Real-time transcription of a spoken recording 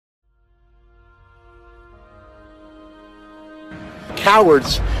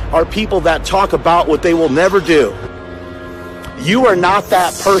Cowards are people that talk about what they will never do. You are not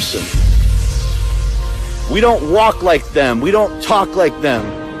that person. We don't walk like them. We don't talk like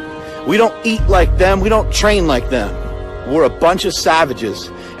them. We don't eat like them. We don't train like them. We're a bunch of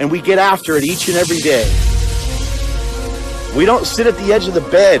savages, and we get after it each and every day. We don't sit at the edge of the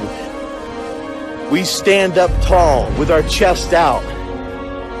bed. We stand up tall with our chest out,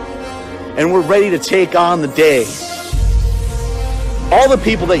 and we're ready to take on the day. All the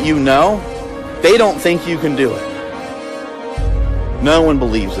people that you know, they don't think you can do it. No one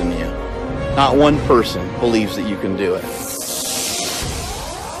believes in you. Not one person believes that you can do it.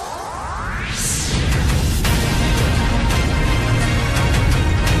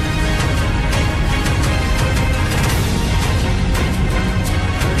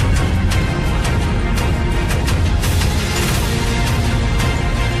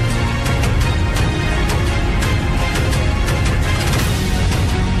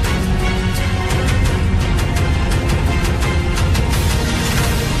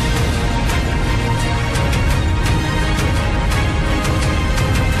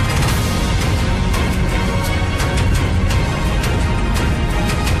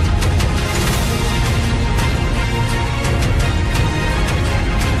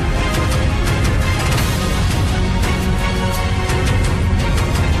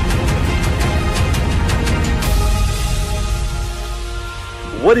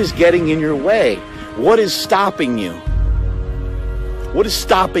 What is getting in your way? What is stopping you? What is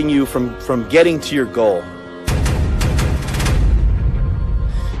stopping you from getting to your goal?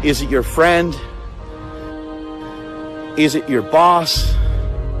 Is it your friend? Is it your boss?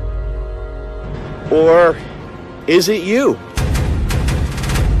 Or is it you?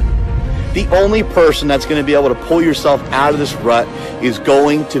 The only person that's going to be able to pull yourself out of this rut is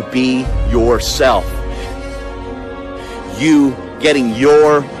going to be yourself. You getting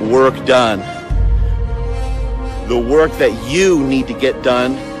your work done. The work that you need to get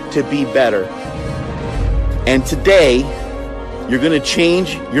done to be better. And today, you're going to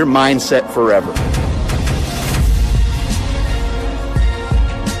change your mindset forever.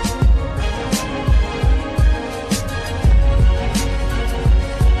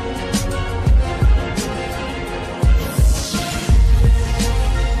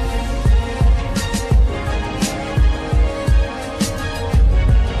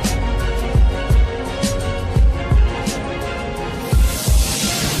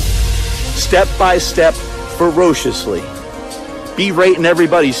 Step by step, ferociously. Be right in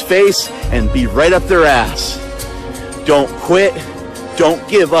everybody's face and be right up their ass. Don't quit. Don't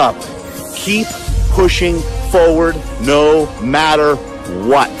give up. Keep pushing forward no matter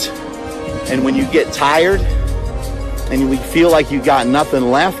what. And when you get tired and you feel like you got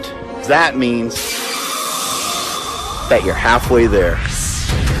nothing left, that means that you're halfway there.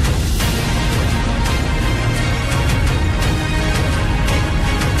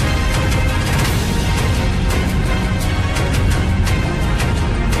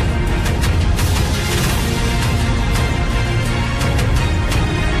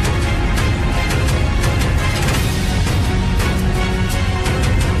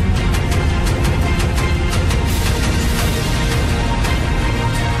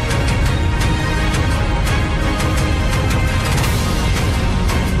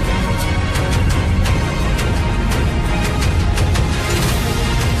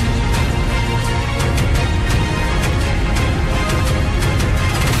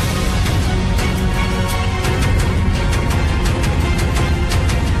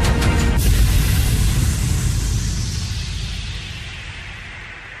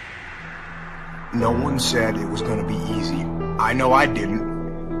 No one said it was going to be easy. I know I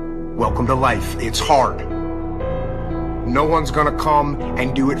didn't. Welcome to life. It's hard. No one's going to come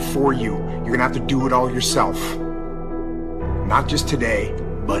and do it for you. You're going to have to do it all yourself. Not just today,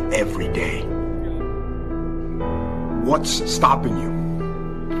 but every day. What's stopping you?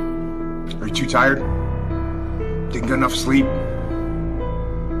 Are you too tired? Didn't get enough sleep?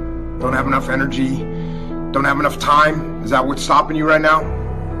 Don't have enough energy? Don't have enough time? Is that what's stopping you right now?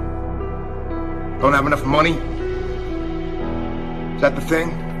 Don't have enough money? Is that the thing?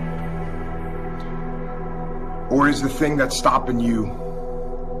 Or is the thing that's stopping you,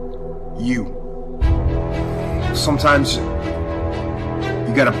 you? Sometimes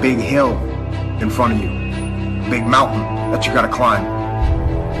you got a big hill in front of you, a big mountain that you gotta climb.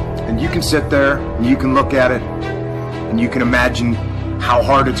 And you can sit there and you can look at it and you can imagine how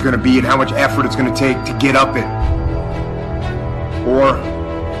hard it's gonna be and how much effort it's gonna take to get up it. Or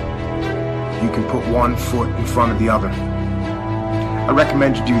you can put one foot in front of the other. I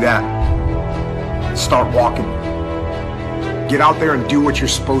recommend you do that. Start walking. get out there and do what you're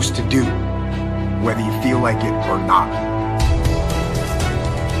supposed to do, whether you feel like it or not.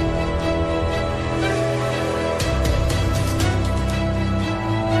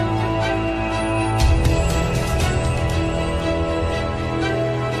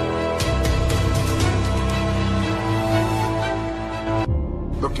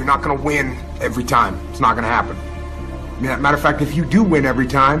 Look, you're not gonna win every time. It's not gonna happen. Matter of fact, if you do win every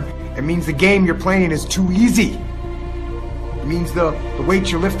time, it means the game you're playing is too easy. It means the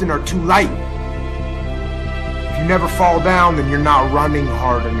weights you're lifting are too light. If you never fall down, then you're not running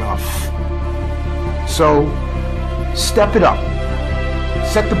hard enough. So, step it up.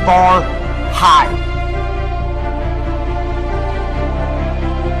 Set the bar high.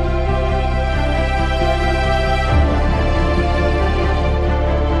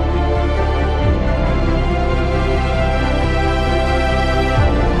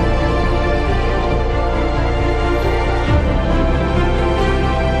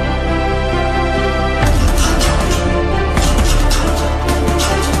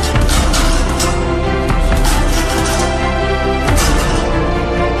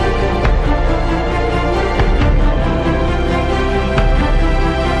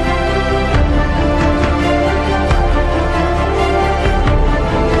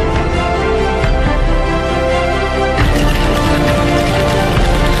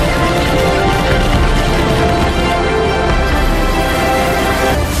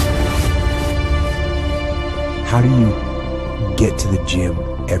 How do you get to the gym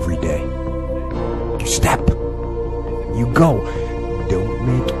every day? You step. You go. Don't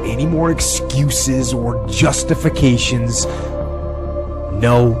make any more excuses or justifications.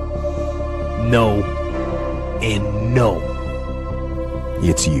 No, no, and no.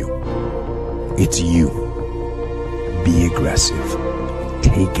 It's you. It's you. Be aggressive.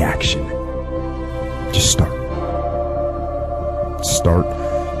 Take action. Just start. Start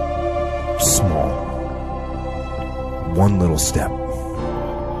small. One little step,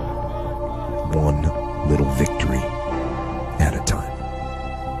 one little victory at a time.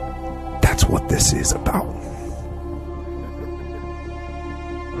 That's what this is about.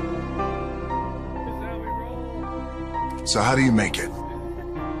 So how do you make it?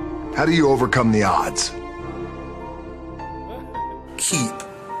 How do you overcome the odds? Keep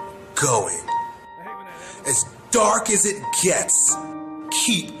going. As dark as it gets,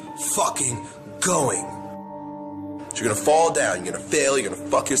 keep fucking going. You're gonna fall down, you're gonna fail, you're gonna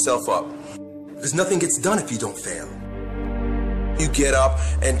fuck yourself up. Because nothing gets done if you don't fail. You get up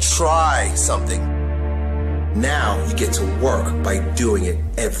and try something. Now you get to work by doing it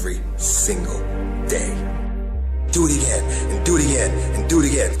every single day. Do it again, and do it again, and do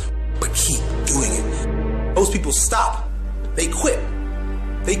it again. But keep doing it. Most people stop. They quit.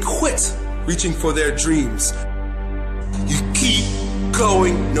 They quit reaching for their dreams. You keep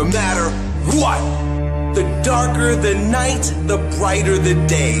going no matter what. The darker the night, the brighter the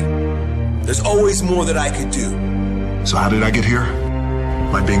day. There's always more that I could do. So how did I get here?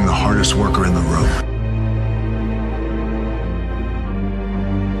 By being the hardest worker in the room.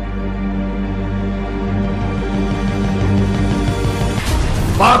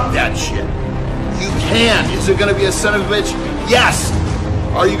 Fuck that shit. You can. Is it gonna be a son of a bitch? Yes.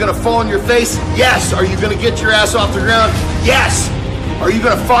 Are you gonna fall on your face? Yes. Are you gonna get your ass off the ground? Yes. Are you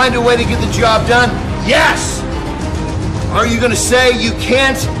gonna find a way to get the job done? Yes! Are you gonna say you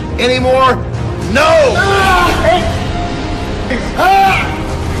can't anymore? No!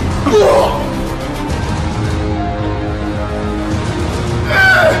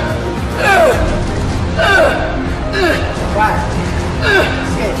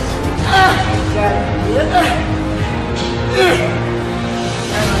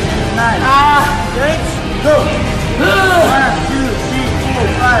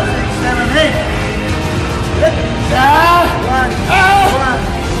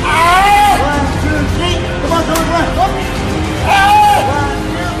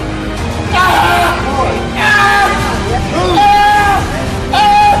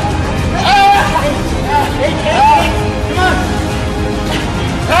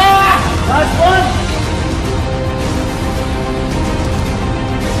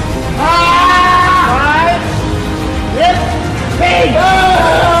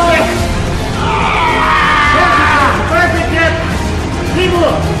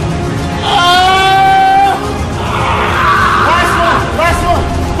 People!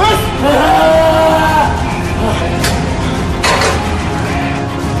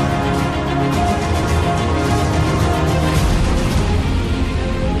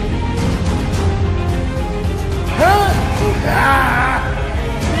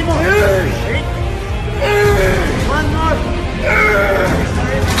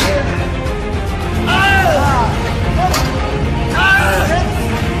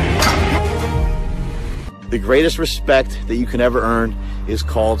 greatest respect that you can ever earn is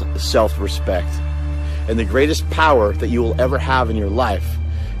called self-respect. And the greatest power that you will ever have in your life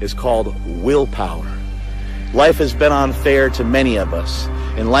is called willpower. Life has been unfair to many of us,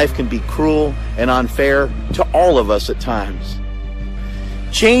 and life can be cruel and unfair to all of us at times.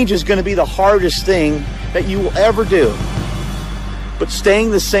 Change is going to be the hardest thing that you will ever do. But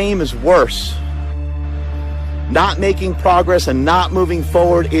staying the same is worse. Not making progress and not moving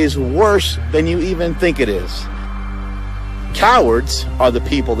forward is worse than you even think it is. Cowards are the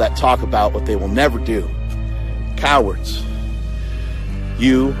people that talk about what they will never do. Cowards.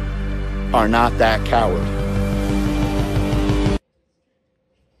 You are not that coward.